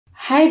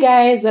Hi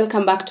guys,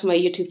 welcome back to my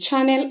YouTube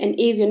channel, and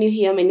if you're new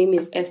here, my name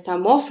is Esther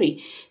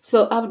Mofrey.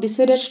 So I've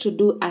decided to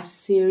do a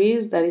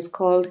series that is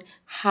called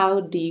How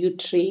Do You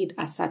Trade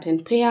a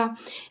Certain Pair,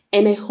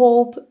 and I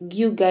hope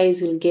you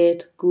guys will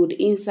get good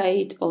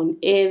insight on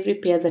every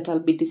pair that I'll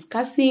be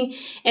discussing.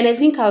 And I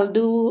think I'll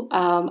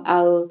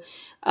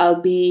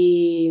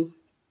be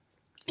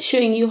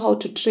showing you how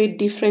to trade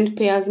different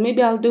pairs.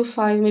 Maybe I'll do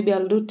 5, maybe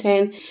I'll do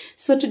 10.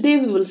 So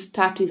today we will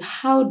start with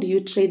how do you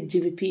trade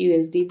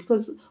GBPUSD,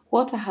 because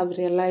what I have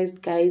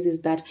realized, guys, is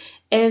that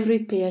every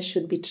pair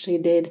should be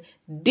traded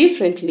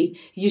differently.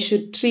 You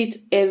should treat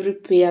every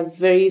pair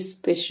very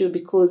special,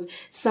 because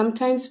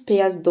sometimes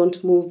pairs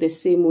don't move the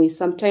same way.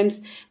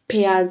 Sometimes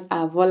pairs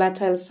are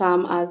volatile,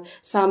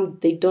 some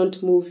they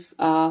don't move,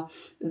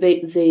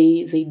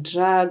 they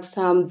drag,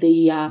 some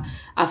they are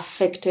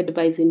affected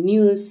by the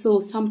news.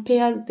 So some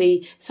pairs,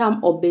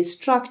 some obey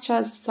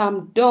structures,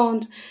 some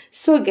don't.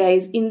 So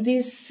guys, in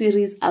this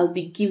series I'll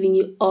be giving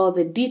you all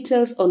the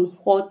details on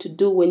what to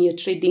do when you're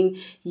trading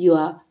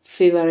your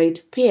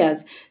favorite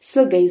pairs.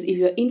 So guys, if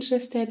you're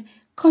interested,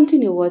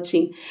 continue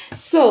watching.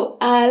 So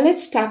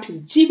let's start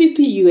with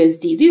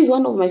GBPUSD. This is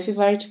one of my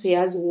favorite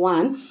pairs.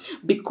 One,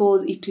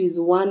 because it is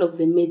one of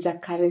the major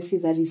currency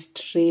that is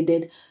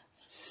traded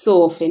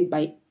so often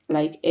by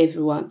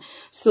everyone.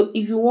 So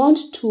if you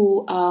want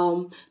to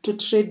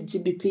trade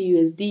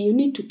GBPUSD, you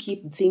need to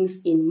keep things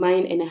in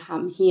mind, and I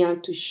am here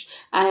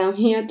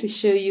to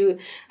show you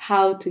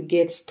how to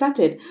get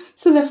started.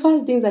 So the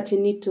first thing that you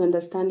need to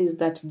understand is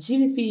that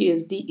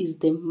GBPUSD is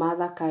the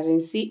mother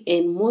currency,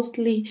 and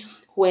mostly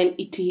when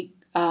GBPUSD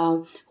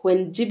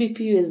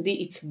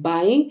it's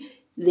buying,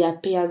 there are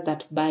pairs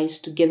that buys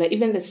together.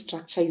 Even the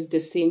structure is the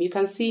same. You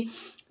can see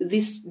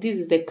this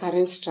is the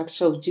current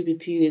structure of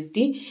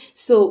GBPUSD.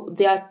 So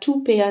there are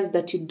two pairs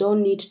that you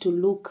don't need to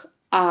look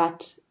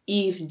at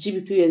if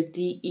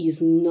GBPUSD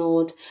is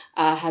not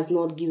has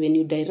not given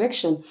you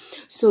direction.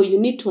 So you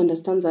need to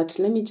understand that.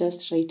 Let me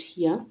just write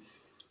here.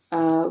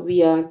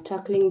 We are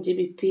tackling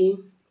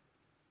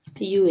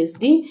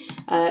GBPUSD.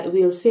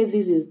 We'll say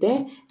this is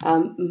the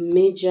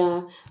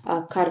major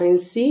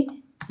currency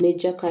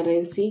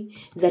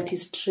that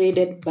is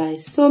traded by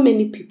so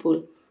many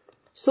people.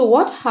 So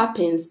what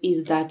happens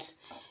is that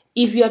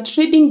if you are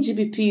trading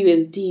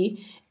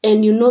GBPUSD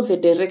and you know the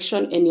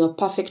direction and you're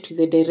perfect with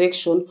the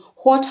direction,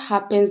 what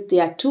happens?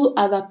 There are two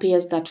other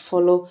pairs that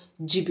follow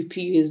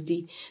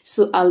GBPUSD.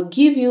 So I'll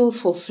give you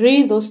for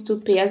free those two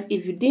pairs.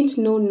 If you didn't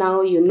know,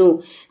 now you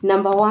know.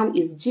 Number one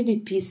is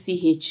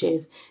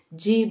GBPCHF,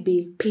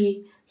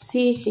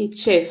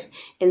 GBPCHF,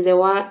 and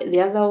the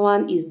other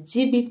one is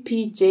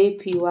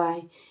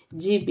GBPJPY,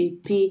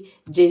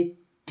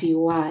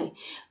 GBPJPY.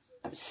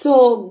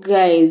 So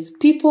guys,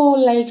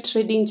 people like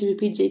trading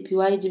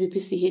GBPJPY,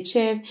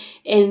 GBPCHF,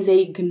 and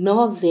they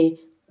ignore the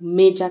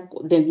major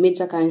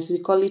currency. We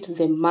call it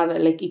the mother,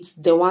 like it's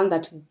the one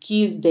that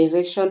gives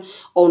direction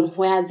on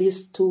where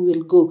these two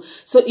will go.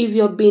 So if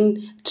you've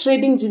been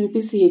trading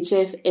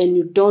GBPCHF and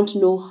you don't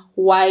know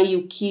why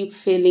you keep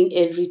failing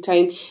every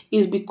time,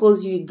 is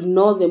because you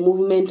ignore the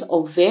movement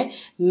of the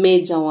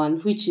major one,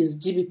 which is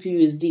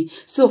GBPUSD.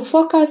 So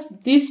focus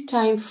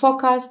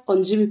on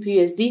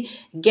GBPUSD,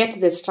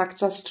 get the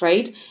structure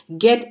straight,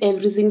 get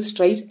everything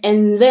straight,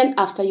 and then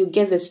after you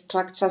get the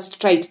structure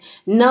straight,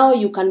 now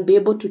you can be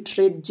able to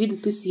trade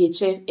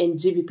GBPCHF and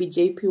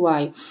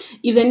GBPJPY.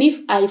 Even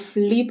if I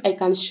flip, I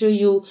can show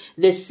you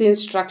the same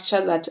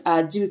structure that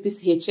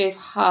GBPCHF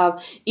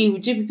have.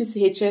 If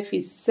GBPCHF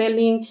is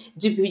selling,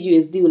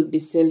 GBPUSD will be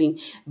selling.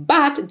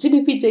 But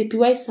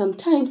GBPJPY,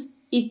 sometimes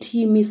it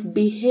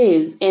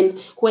misbehaves, and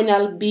when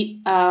I'll be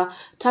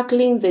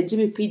tackling the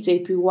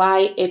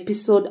GBPJPY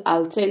episode,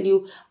 I'll tell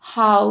you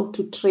how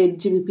to trade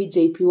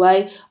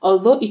GBPJPY.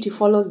 Although it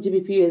follows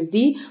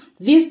GBPUSD,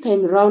 this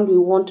time around we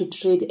want to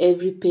trade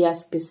every pair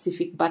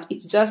specific, but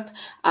it's just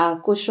a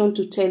caution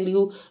to tell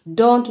you,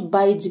 don't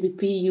buy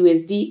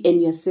GBPUSD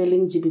and you're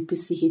selling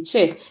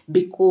GBPCHF,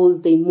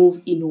 because they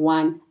move in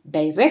one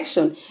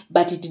direction.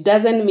 But it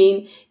doesn't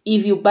mean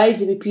if you buy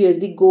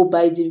GBPUSD, go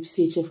buy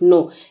GBPCHF.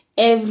 No,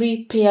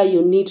 every pair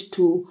you need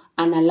to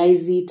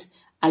analyze it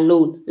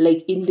alone,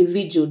 like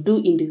individual, do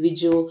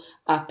individual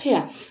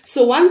pair.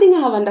 So one thing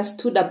I have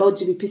understood about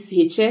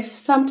GBPCHF,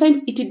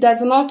 sometimes it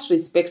does not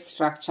respect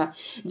structure.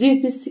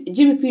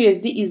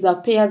 GBPUSD is a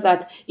pair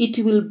that it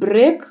will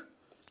break.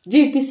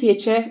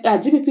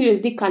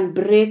 GBPUSD can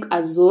break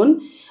a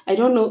zone. I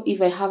don't know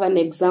if I have an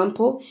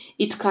example.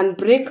 It can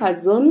break a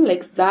zone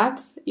like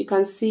that. You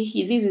can see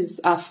here, this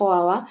is a 4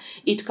 hour.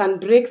 It can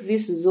break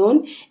this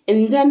zone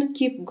and then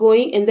keep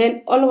going, and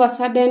then all of a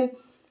sudden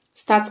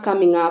starts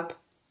coming up.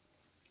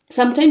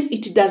 Sometimes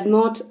it does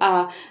not,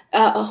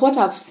 what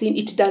I've seen,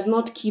 it does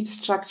not keep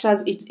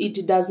structures.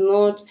 It does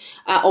not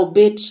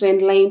obey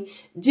trend line.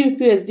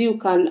 GBPUSD, you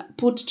can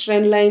put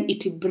trend line,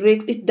 it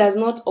breaks. It does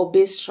not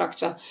obey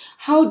structure.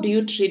 How do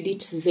you trade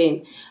it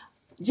then?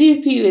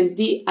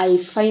 GBPUSD, I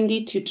find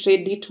it you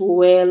trade it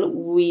well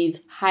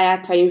with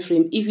higher time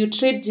frame. If you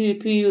trade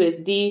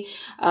GBPUSD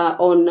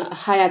on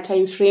higher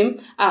time frame,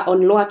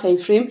 on lower time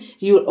frame,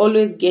 you'll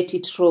always get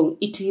it wrong.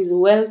 It is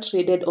well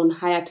traded on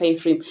higher time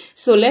frame.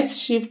 So let's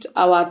shift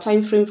our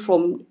time frame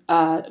from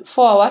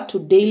 4-hour to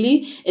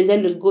daily, and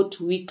then we'll go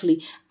to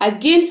weekly.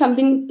 Again,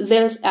 something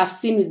else I've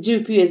seen with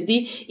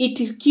GBPUSD,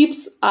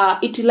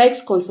 it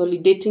likes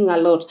consolidating a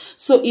lot.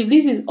 So if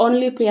this is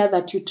only pair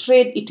that you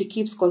trade, it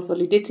keeps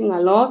consolidating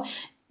a lot,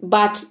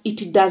 but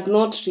it does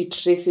not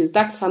retraces.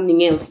 That's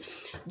something else.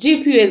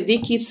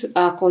 GBPUSD keeps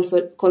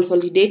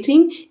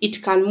consolidating.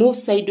 It can move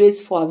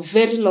sideways for a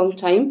very long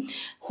time.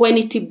 When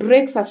it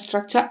breaks a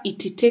structure,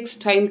 it takes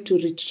time to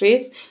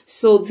retrace.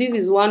 So this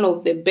is one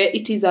of the best.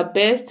 It is a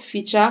best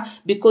feature,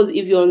 because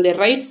if you're on the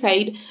right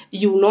side,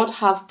 you will not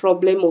have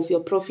problem of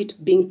your profit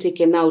being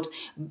taken out.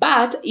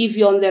 But if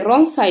you're on the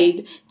wrong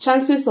side,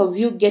 chances of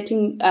you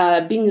getting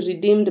being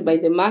redeemed by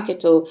the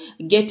market, or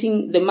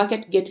getting the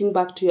market getting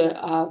back to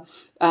your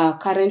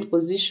current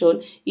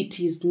position, it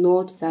is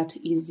not that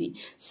easy.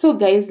 So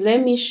guys,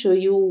 let me show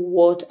you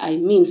what I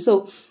mean.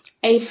 So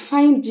I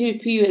find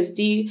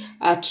GBPUSD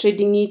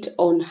trading it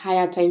on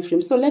higher time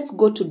frame. So let's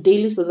go to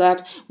daily so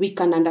that we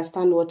can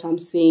understand what I'm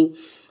saying.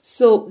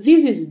 So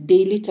this is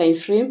daily time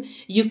frame.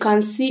 You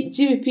can see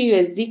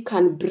GBPUSD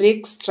can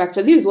break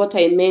structure. This is what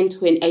I meant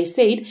when I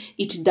said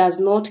it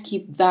does not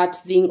keep that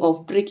thing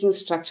of breaking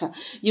structure.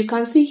 You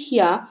can see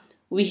here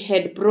we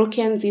had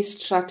broken this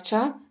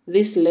structure,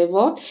 this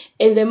level,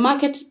 and the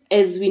market,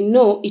 as we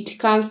know, it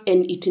comes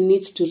and it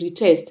needs to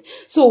retest.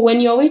 So when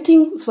you're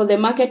waiting for the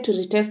market to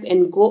retest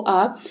and go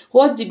up,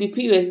 what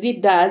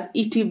GBPUSD does,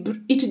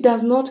 it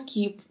does not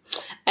keep.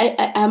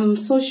 I'm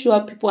so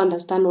sure people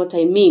understand what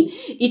I mean.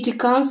 It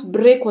comes,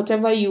 break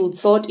whatever you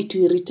thought it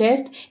will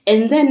retest,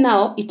 and then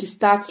now it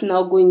starts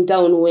now going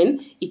down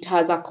when it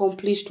has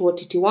accomplished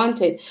what it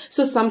wanted.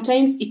 So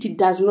sometimes it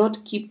does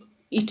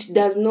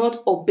not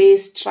obey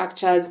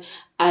structures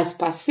as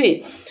per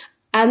se.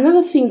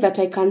 Another thing that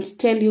I can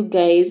tell you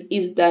guys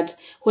is that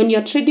when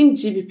you're trading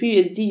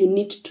GBPUSD, you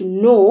need to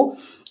know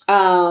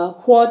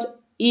what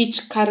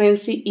each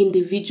currency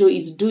individual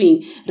is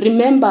doing.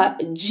 Remember,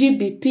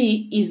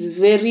 GBP is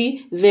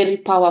very, very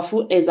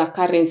powerful as a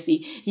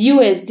currency.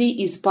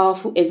 USD is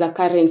powerful as a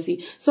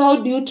currency. So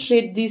how do you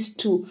trade these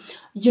two?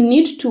 You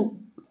need to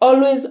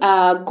always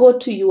go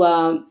to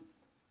your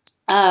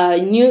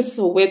news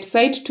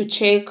website to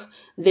check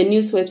the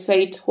news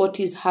website, what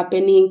is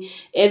happening.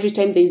 Every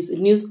time there is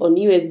news on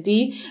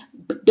USD,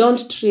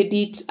 don't trade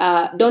it,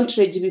 don't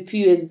trade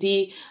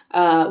GBPUSD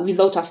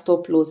without a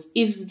stop loss.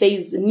 If there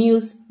is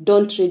news,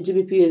 don't trade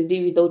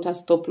GBPUSD without a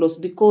stop loss,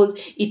 because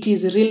it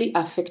is really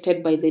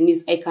affected by the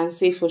news. I can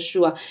say for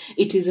sure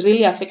it is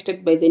really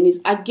affected by the news.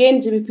 Again,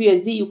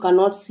 GBPUSD, you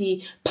cannot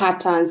see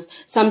patterns.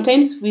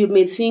 Sometimes we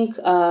may think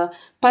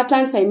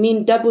patterns, I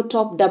mean double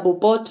top, double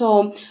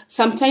bottom.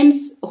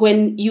 Sometimes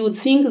when you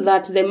think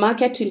that the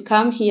market will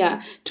come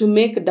here to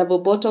make double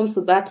bottom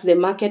so that the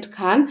market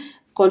can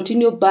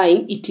continue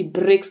buying, it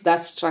breaks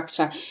that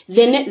structure.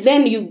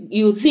 Then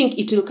you think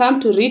it will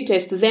come to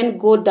retest, then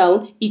go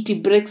down,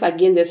 it breaks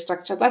again the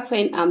structure. That's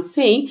why I'm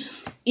saying,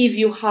 if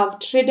you have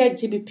traded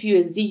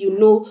GBPUSD, you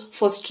know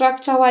for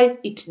structure wise,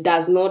 it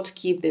does not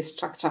keep the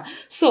structure.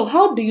 So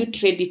how do you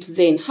trade it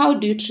then? How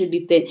do you trade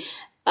it then?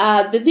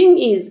 The thing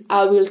is,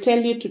 I will tell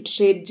you to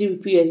trade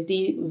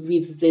GBPUSD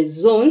with the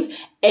zones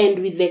and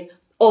with the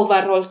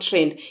overall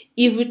trend.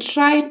 If we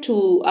try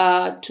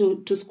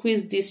to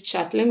squeeze this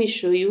chart, let me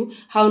show you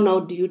how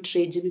now do you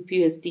trade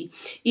GBPUSD.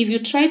 If you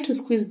try to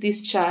squeeze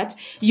this chart,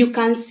 you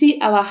can see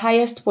our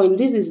highest point.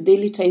 This is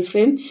daily time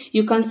frame.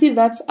 You can see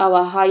that's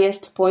our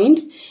highest point,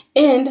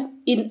 and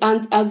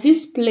at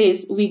this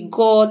place we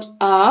got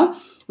a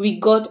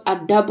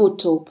double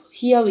top.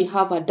 Here we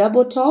have a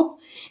double top,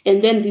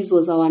 and then this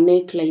was our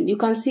neckline. You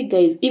can see,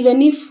 guys,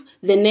 even if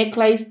the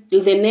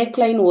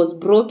neckline was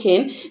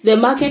broken, the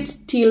market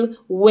still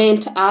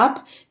went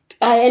up,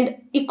 and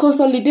it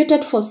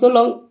consolidated for so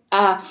long,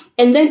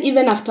 and then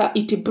even after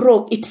it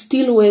broke, it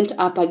still went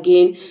up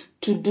again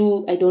to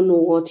do, I don't know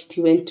what it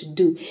went to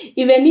do.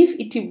 Even if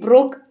it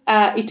broke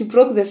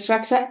the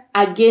structure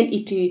again,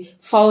 it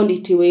found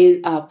its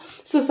way up.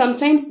 So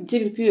sometimes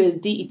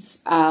GBPUSD,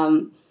 it's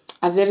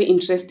a very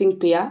interesting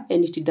pair,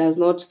 and it does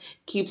not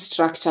keep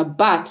structure.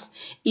 But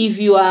if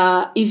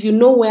you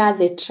know where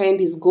the trend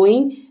is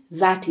going,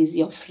 that is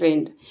your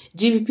friend.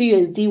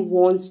 GBPUSD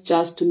wants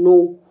just to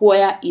know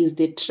where is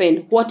the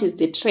trend, what is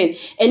the trend.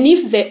 And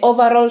if the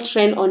overall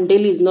trend on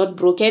daily is not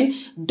broken,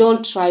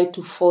 don't try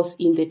to force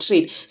in the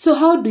trade. So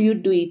how do you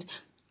do it?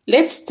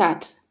 Let's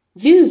start.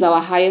 This is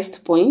our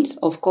highest point.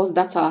 Of course,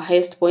 that's our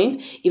highest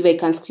point. If I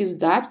can squeeze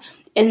that.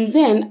 And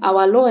then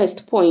our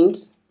lowest point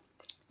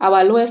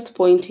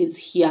is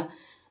here.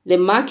 The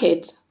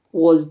market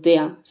was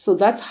there. So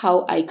that's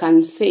how I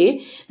can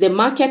say the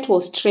market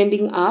was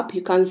trending up.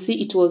 You can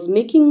see it was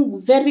making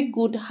very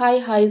good high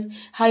highs,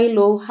 high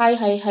low, high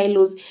high, high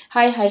lows,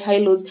 high high, high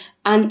lows,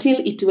 until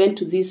it went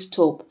to this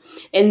top.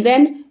 And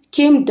then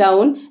came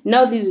down.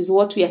 Now this is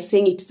what we are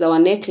saying, it is our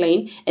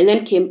neckline, and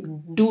then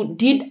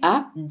did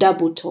a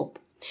double top.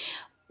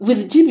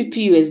 With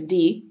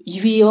GBPUSD,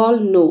 we all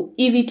know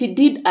if it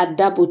did a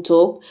double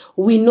top,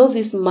 we know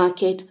this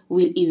market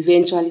will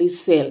eventually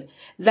sell.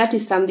 That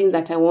is something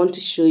that I want to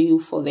show you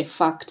for the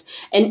fact.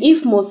 And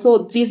if more so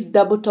this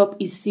double top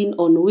is seen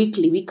on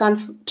weekly, we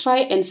can try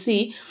and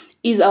see,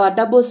 is our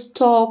double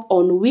top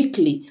on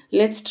weekly?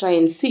 Let's try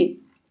and see.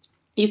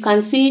 You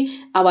can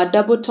see our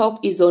double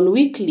top is on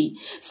weekly.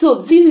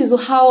 So this is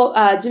how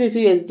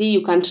GBPUSD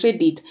you can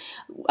trade it.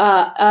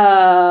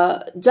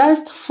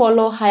 Just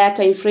follow higher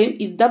time frame.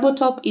 Is double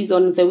top is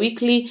on the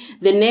weekly,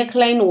 the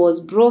neckline was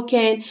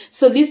broken,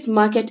 so this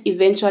market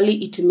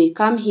eventually it may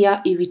come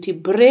here. If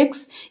it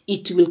breaks,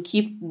 it will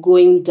keep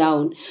going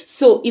down.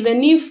 So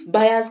even if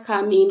buyers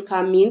come in,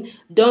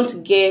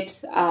 don't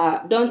get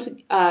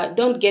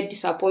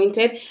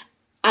disappointed.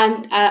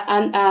 And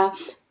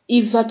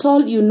if at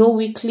all you know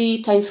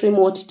weekly time frame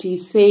what it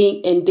is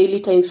saying and daily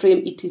time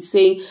frame it is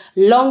saying,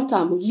 long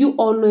term, you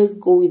always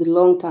go with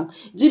long term.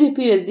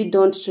 GBPUSD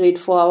don't trade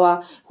 4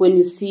 hour when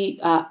you see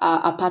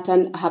a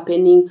pattern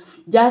happening.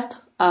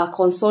 Just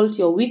consult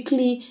your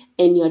weekly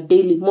and your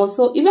daily. More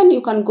so, even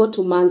you can go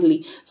to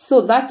monthly.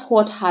 So that's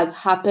what has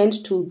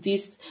happened to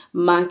this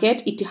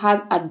market. It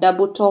has a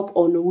double top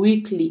on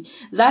weekly.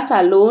 That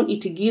alone,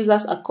 it gives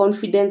us a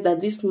confidence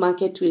that this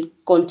market will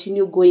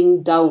continue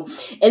going down.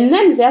 And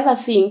then the other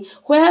thing,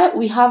 where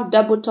we have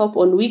double top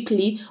on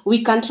weekly,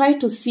 we can try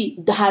to see,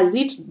 has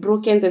it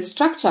broken the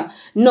structure?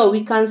 No,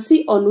 we can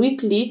see on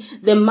weekly,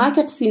 the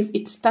market, since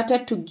it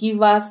started to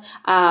give us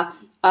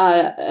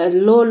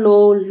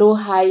low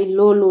high,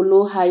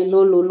 low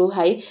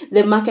high,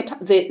 the market,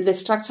 the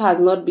structure has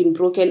not been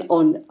broken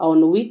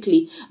on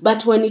weekly.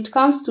 But when it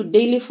comes to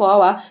daily 4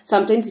 hour,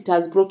 sometimes it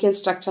has broken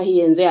structure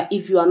here and there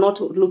if you are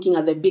not looking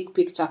at the big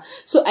picture.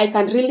 So I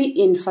can really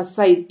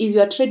emphasize, if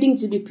you are trading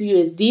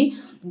GBPUSD,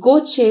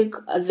 go check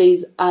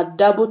there's a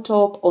double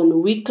top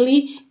on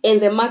weekly and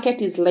the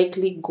market is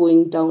likely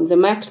going down. The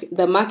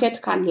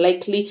market can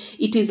likely,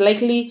 it is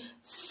likely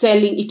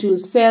selling, it will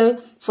sell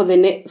for the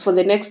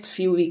next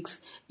few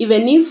weeks.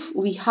 Even if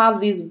we have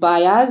these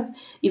buyers,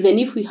 even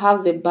if we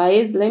have the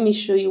buyers, let me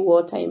show you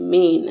what I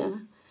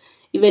mean.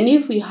 Even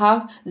if we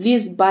have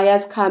these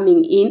buyers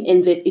coming in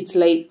and that it's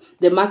like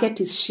the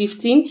market is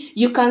shifting,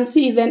 you can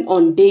see even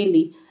on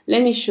daily.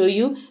 Let me show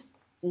you.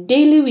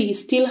 Daily we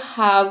still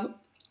have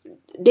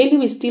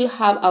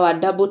our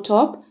double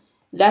top.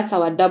 That's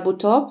our double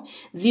top.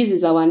 This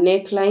is our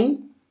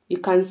neckline. You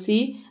can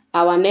see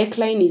our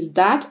neckline is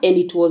that, and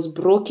it was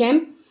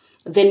broken.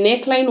 The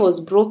neckline was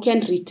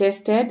broken,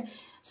 retested.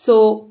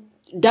 So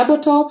double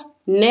top,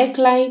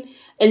 neckline,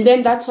 and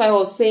then that's why I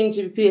was saying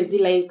GBPUSD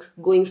like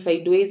going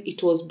sideways.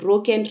 It was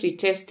broken,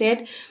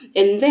 retested,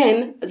 and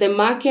then the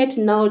market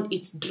now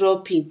it's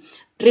dropping.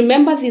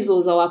 Remember, this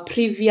was our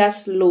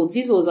previous low.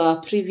 This was our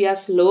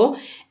previous low.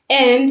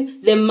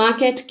 And the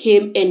market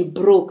came and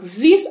broke.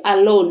 This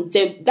alone,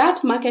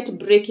 that market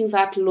breaking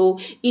that low,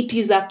 it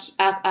is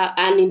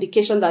an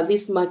indication that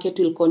this market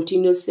will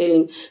continue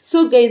selling.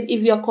 So guys,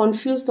 if you are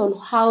confused on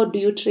how do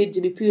you trade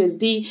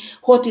GBPUSD,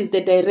 what is the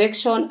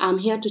direction, I'm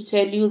here to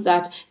tell you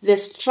that the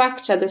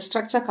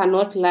structure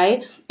cannot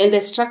lie. And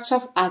the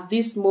structure at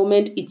this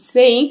moment, it's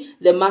saying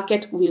the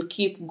market will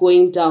keep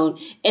going down.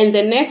 And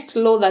the next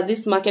low that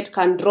this market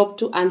can drop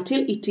to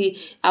until it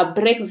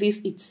break this,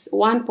 it's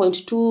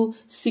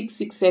 1.2667.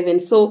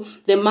 So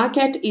the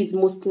market is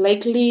most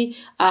likely,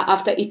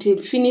 after it will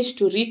finish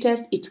to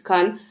retest, it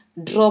can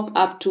drop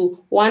up to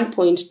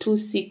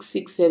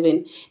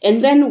 1.2667.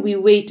 And then we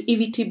wait. If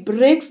it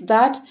breaks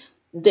that,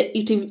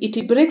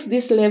 it breaks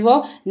this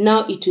level,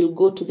 now it will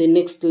go to the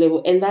next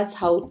level. And that's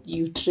how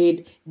you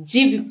trade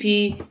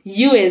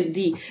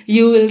GBPUSD.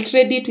 You will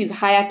trade it with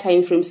higher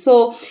time frames.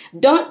 So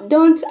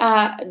don't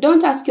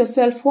ask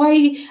yourself,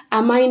 why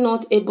am I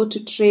not able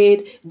to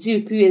trade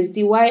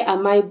GBPUSD? Why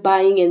am I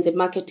buying and the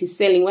market is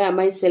selling? Why am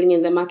I selling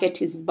and the market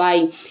is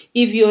buying?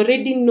 If you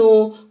already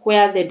know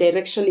where the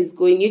direction is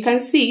going, you can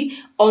see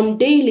on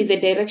daily the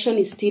direction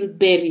is still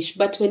bearish.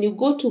 But when you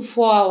go to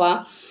 4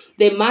 hour,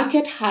 the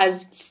market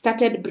has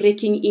started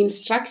breaking in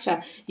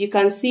structure. You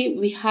can see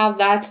we have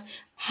that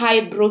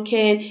high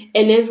broken,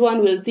 and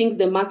everyone will think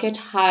the market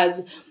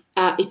has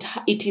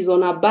it is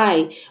on a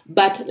buy.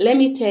 But let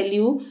me tell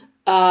you,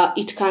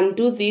 it can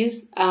do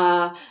this,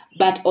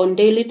 but on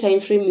daily time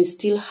frame we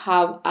still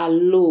have a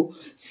low.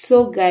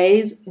 So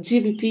guys,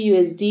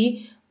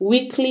 GBPUSD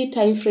weekly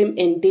time frame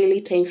and daily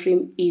time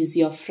frame is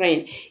your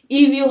friend.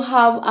 If you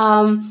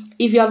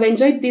have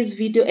enjoyed this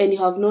video and you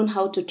have known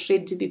how to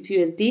trade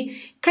GBPUSD,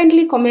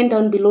 kindly comment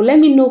down below. Let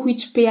me know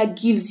which pair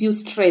gives you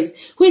stress.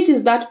 Which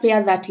is that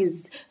pair that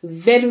is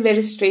very,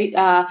 very straight.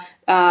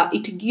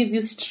 It gives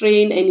you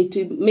strain and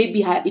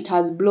it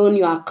has blown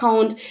your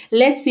account.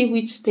 Let's see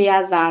which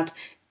pair that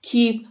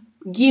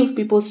give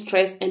people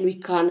stress, and we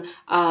can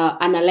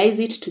analyze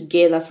it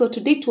together. So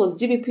today it was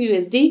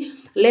GBPUSD.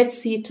 Let's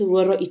see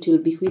tomorrow it will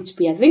be which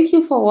pair. Thank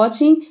you for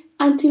watching.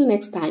 Until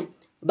next time.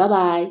 Bye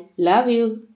bye. Love you.